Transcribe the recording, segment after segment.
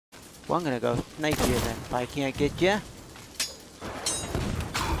Well, I'm gonna go snipe you then. If I can't get you.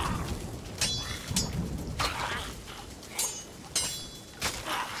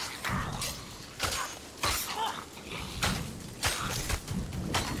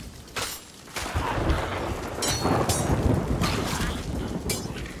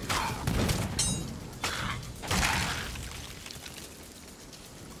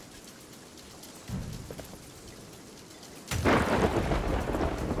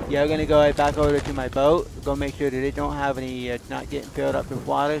 Yeah, I'm gonna go right back over to my boat. Go make sure that it don't have any, it's not getting filled up with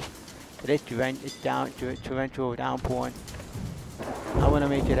water. But it's torrential downpouring. I want to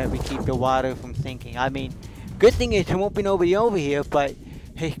make sure that we keep the water from sinking. I mean, good thing is there won't be nobody over here, but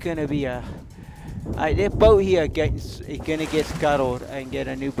it's gonna be a. This boat here is gonna get scuttled and get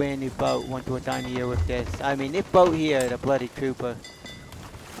a brand new boat once we're done here with this. I mean, this boat here, the bloody trooper.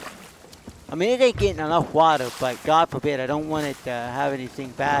 I mean, it ain't getting enough water, but God forbid, I don't want it to have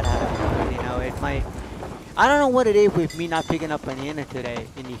anything bad happen. You know, it might. I don't know what it is with me not picking up banana today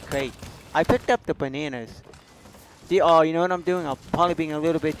in these crates. I picked up the bananas. See, oh, you know what I'm doing? I'm probably being a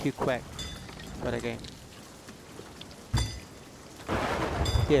little bit too quick for the game.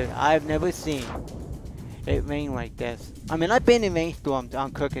 Dude, I've never seen it rain like this. I mean, I've been in rainstorms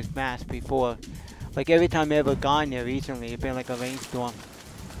on Crooks Mass before. Like every time I've ever gone there recently, it's been like a rainstorm.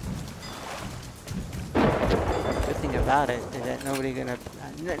 Good thing about it is that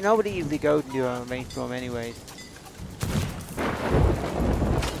nobody usually goes to a rainstorm anyways.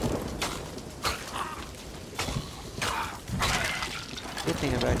 Good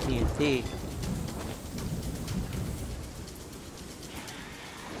thing about TNT.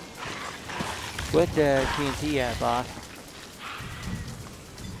 Where's the TNT at, boss?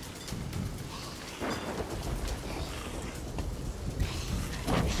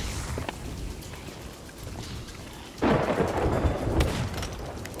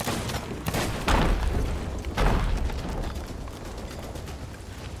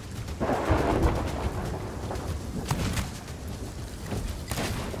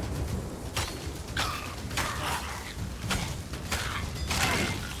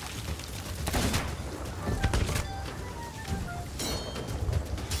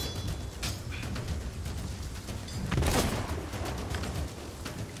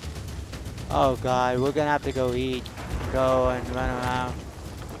 Oh god, we're gonna have to go eat, go and run around.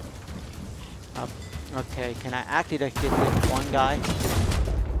 Okay, can I actually just get this one guy?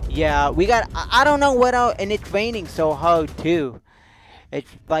 Yeah, we got, I don't know what else, and it's raining so hard too. It's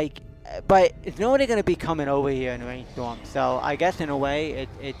like, but it's nobody gonna be coming over here in a rainstorm, so I guess in a way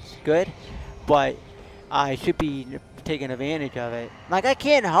it's good, but I should be taking advantage of it. Like, I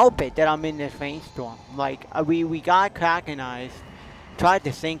can't help it that I'm in this rainstorm. Like, we got crackenized. Tried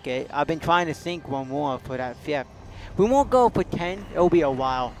to sink it. I've been trying to sink one more for that fifth. We won't go for 10. It'll be a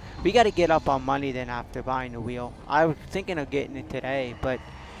while. We got to get up on money then after buying the wheel. I was thinking of getting it today, but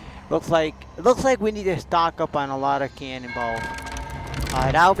looks like we need to stock up on a lot of cannonballs.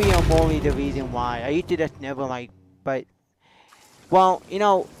 That'll be only the reason why. I used to just never like, but well, you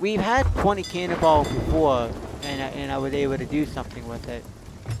know, we've had 20 cannonballs before, and I was able to do something with it.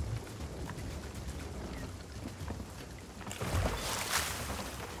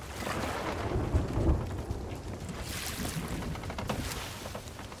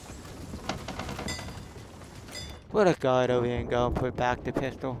 We'll just go over here and go and put back the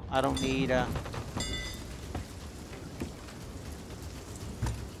pistol. I don't need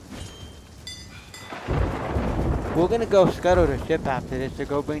We're gonna go scuttle the ship after this to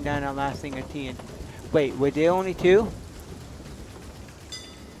go bring down that last thing of TNT. Wait, were there only 2?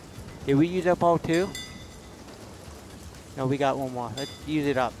 Did we use up all 2? No, we got one more. Let's use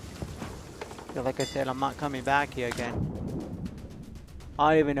it up. So like I said, I'm not coming back here again.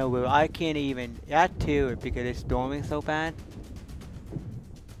 I don't even know where. I can't even. That too, because it's storming so bad.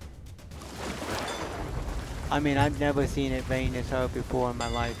 I mean, I've never seen it rain this hard before in my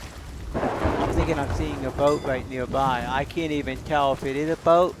life. I'm thinking I'm seeing a boat right nearby. I can't even tell if it is a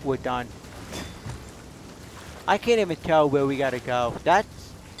boat. We're done. I can't even tell where we gotta go. That's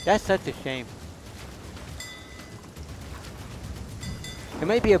such a shame. There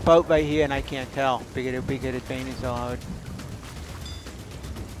might be a boat right here and I can't tell because it's raining so hard.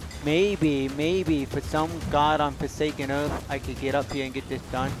 Maybe for some god on forsaken earth, I could get up here and get this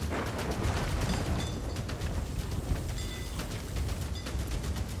done.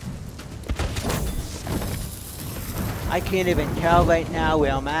 I can't even tell right now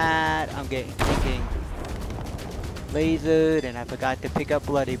where I'm at. I'm getting lasered and I forgot to pick up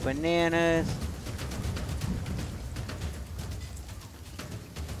bloody bananas.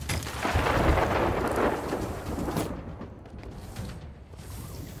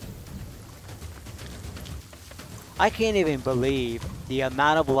 I can't even believe the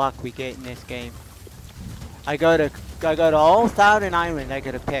amount of luck we get in this game. I go to all Thousand Island I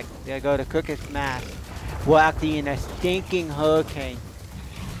could have picked. I go to Crooks Mass. We're actually in a stinking hurricane.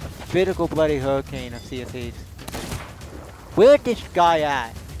 A physical bloody hurricane of Sea of Thieves. Where's this guy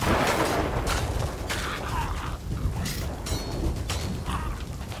at?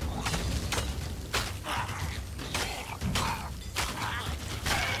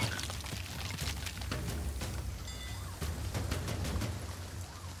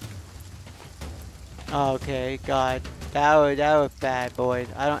 Okay, God. That was bad, boys.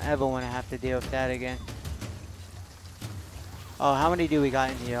 I don't ever want to have to deal with that again. Oh, how many do we got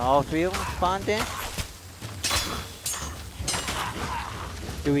in here? All three of them spawned in?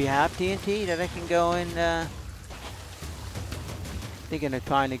 Do we have TNT that I can go and, thinking of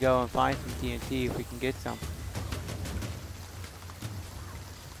trying to go and find some TNT if we can get some.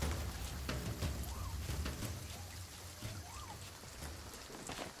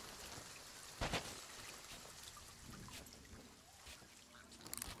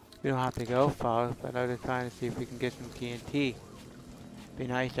 We don't have to go far, but I'm just trying to see if we can get some TNT. Be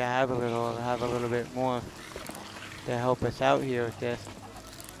nice to have a little bit more to help us out here with this.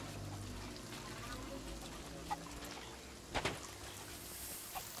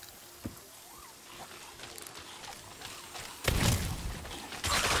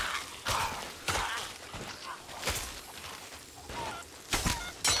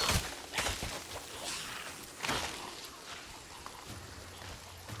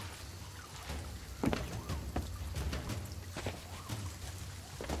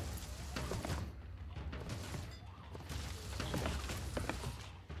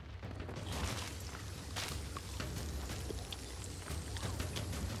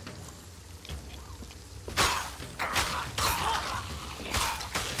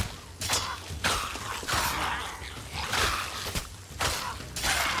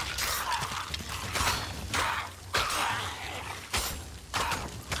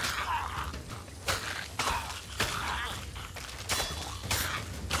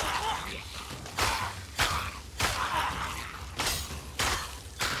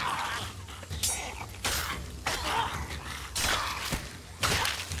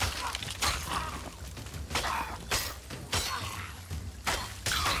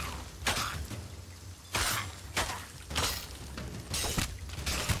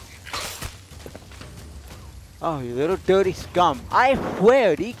 Oh, you little dirty scum. I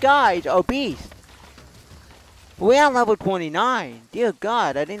swear, these guys are beasts. We're on level 29. Dear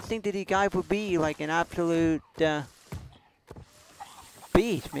God, I didn't think that these guys would be like an absolute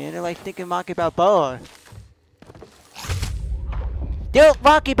beast, man. They're like thinking Rocky Balboa. They're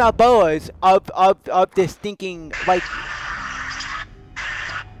Rocky Balboas of this thinking, like...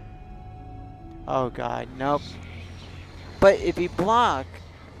 Oh God, nope. But if you block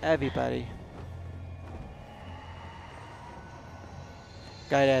everybody...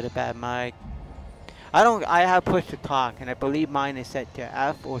 Guy had a bad mic. I have push to talk, and I believe mine is set to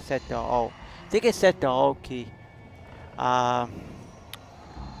F or set to O. I think it's set to O key.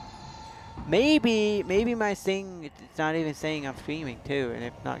 Maybe my thing, it's not even saying I'm streaming too, and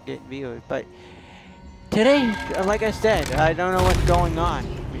it's not getting viewers. But today, like I said, I don't know what's going on.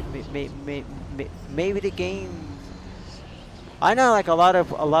 Maybe the game. I know like a lot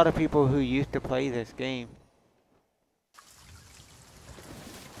of people who used to play this game.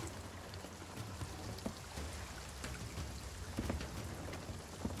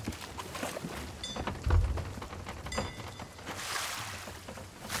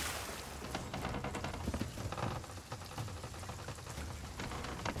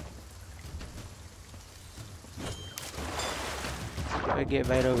 I get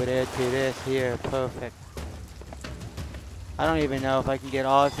right over there to this here, perfect. I don't even know if I can get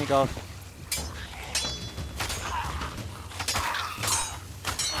all. I think I'll.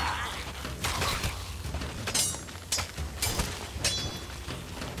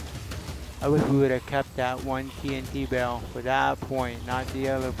 I wish we would have kept that one TNT bell for that point, not the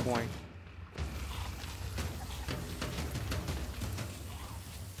other point.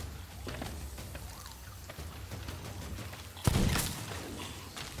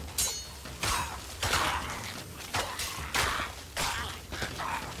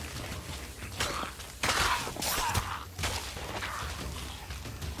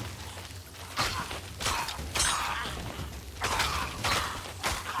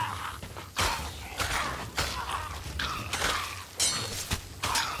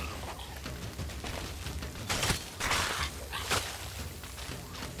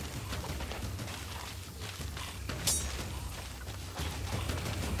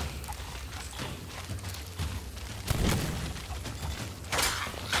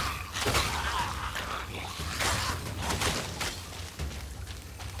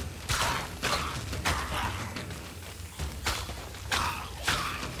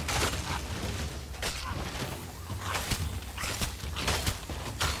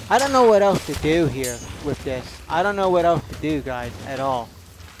 I don't know what else to do here with this. I don't know what else to do, guys, at all.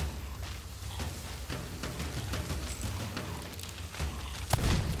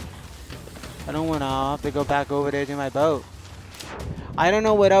 I don't want to have to go back over there to my boat. I don't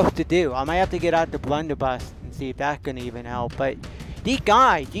know what else to do. I might have to get out the blunderbuss and see if that's going to even help. But these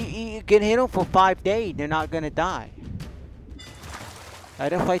guys, you can hit them for 5 days. They're not going to die. I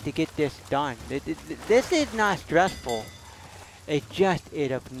just like to get this done. This is not stressful. It's just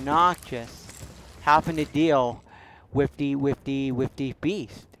obnoxious having to deal with these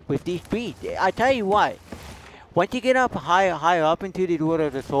beasts. With these beasts. I tell you what. Once you get up high up into the Order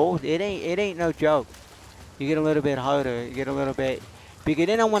of the Souls, it ain't no joke. You get a little bit harder. You get a little bit, because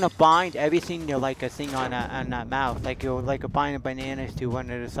then I want to bind everything to like a thing on that mouth, like you're like a bind of bananas to one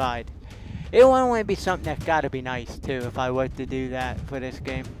to the side. It would want to be something that's got to be nice too if I was to do that for this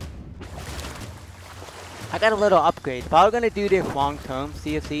game. I got a little upgrade. If I were gonna do this long term,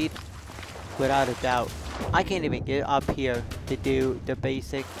 Sea of Thieves, without a doubt, I can't even get up here to do the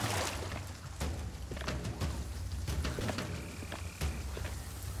basic.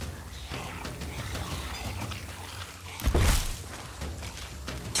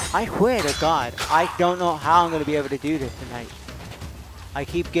 I swear to God, I don't know how I'm going to be able to do this tonight. I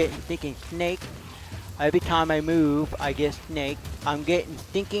keep thinking snake. Every time I move, I get snake. I'm getting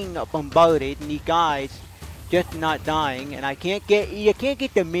stinking bombarded, and these guys just not dying, and you can't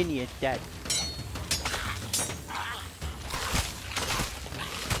get the minions dead.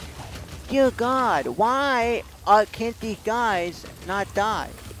 Dear God, why can't these guys not die?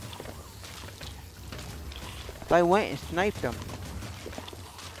 If I went and sniped them.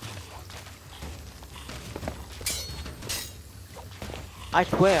 I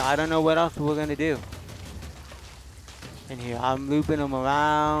swear, I don't know what else we're gonna do. In here, I'm looping them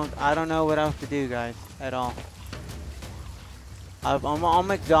around. I don't know what else to do, guys, at all.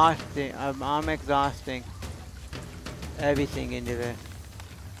 I'm exhausting. I'm exhausting everything into this.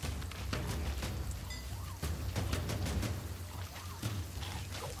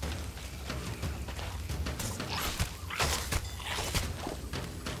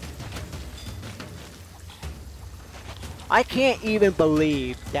 I can't even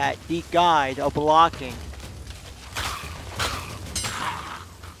believe that these guys are blocking.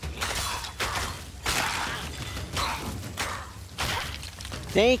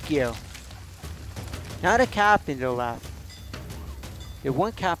 Thank you. Now the captains are left. There's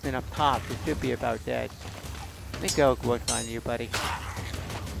one captain up top who should be about dead. Let me go work on you, buddy.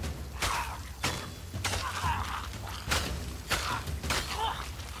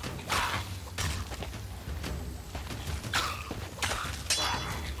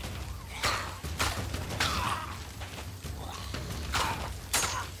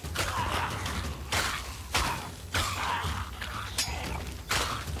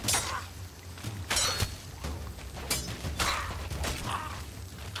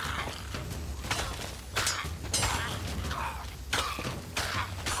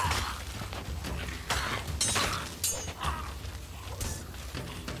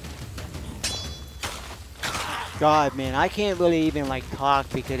 God, man, I can't really even like talk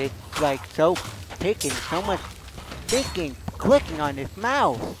because it's like so taking so much thinking, clicking on this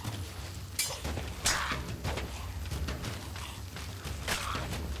mouse.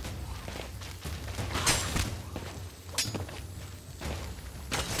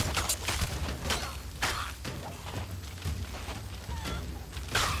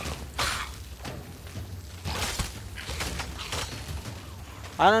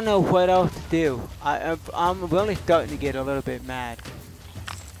 I don't know what else to do. I'm really starting to get a little bit mad.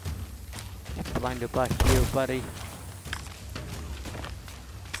 I'm trying to bust you, buddy.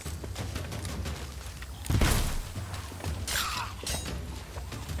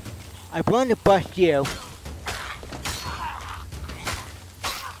 I'm going to bust you.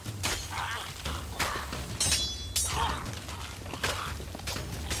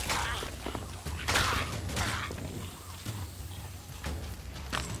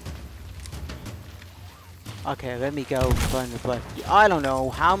 Okay, let me go run the bus. I don't know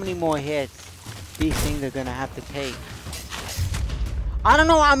how many more hits these things are gonna have to take. I don't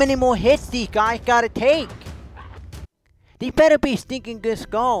know how many more hits these guys gotta take. These better be stinking good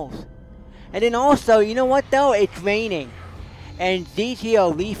skulls. And then also, you know what though? It's raining. And these here are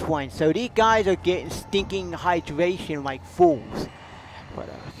leaf ones, so these guys are getting stinking hydration like fools.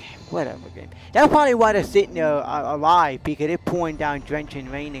 Whatever game. That's probably why they're sitting there alive, because it's pouring down drenching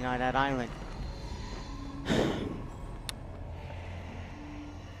raining on that island.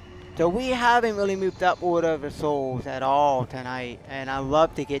 So we haven't really moved up Order of the Souls at all tonight, and I'd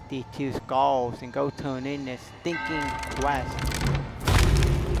love to get these 2 skulls and go turn in this stinking quest.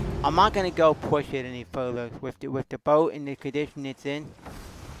 I'm not gonna go push it any further with the boat in the condition it's in.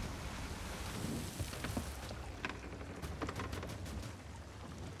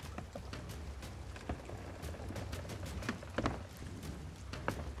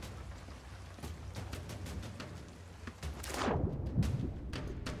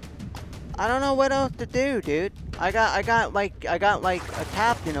 I don't know what else to do, dude. I got like a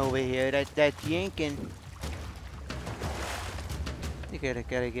captain over here that's yanking. You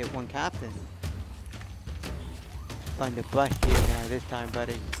gotta get one captain. Find the brush here now this time,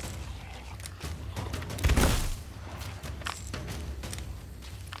 buddy.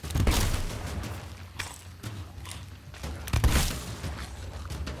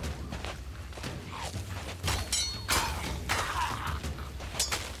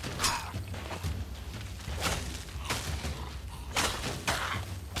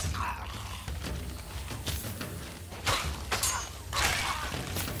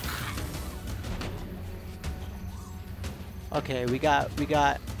 Okay, we got.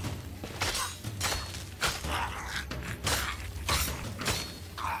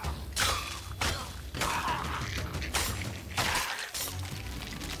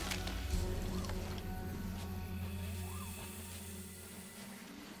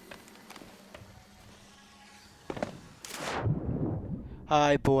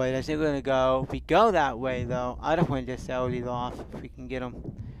 Alright, boy, I think we're gonna go. If we go that way, though, I don't want to just sell these off if we can get them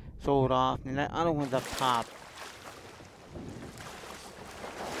sold off. And I don't want the pop.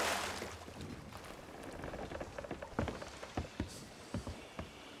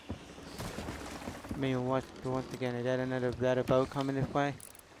 I mean, once again, is that another boat coming this way?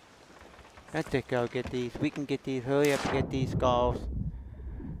 Let's just go get these. We can get these. Hurry up and get these skulls.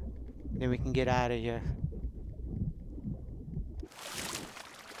 Then we can get out of here.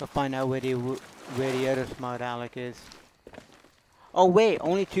 Go find out where the other smart aleck is. Oh wait,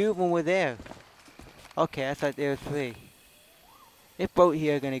 only 2 of them were there. Okay, I thought there were 3. This boat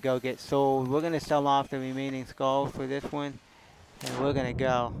here is gonna go get sold. We're gonna sell off the remaining skulls for this one, and we're gonna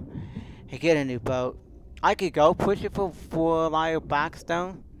go and get a new boat. I could go push it for a lot of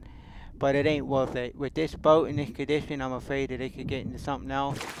Blackstone, but it ain't worth it. With this boat in this condition, I'm afraid that it could get into something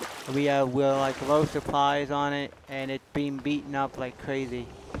else. We're like low supplies on it, and it's being beaten up like crazy.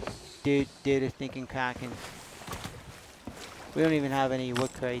 Dude is thinking cracking. We don't even have any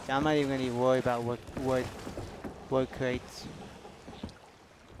wood crates. I'm not even gonna worry about wood crates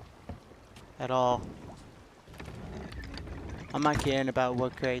at all. I'm not caring about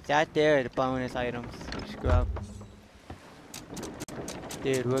wood crates. That there are the bonus items. Scrub.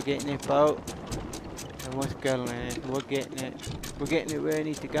 Dude, we're getting this boat. And we're scuttling it. We're getting it. We're getting it where it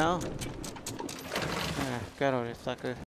needs to go. Scuttle this sucker.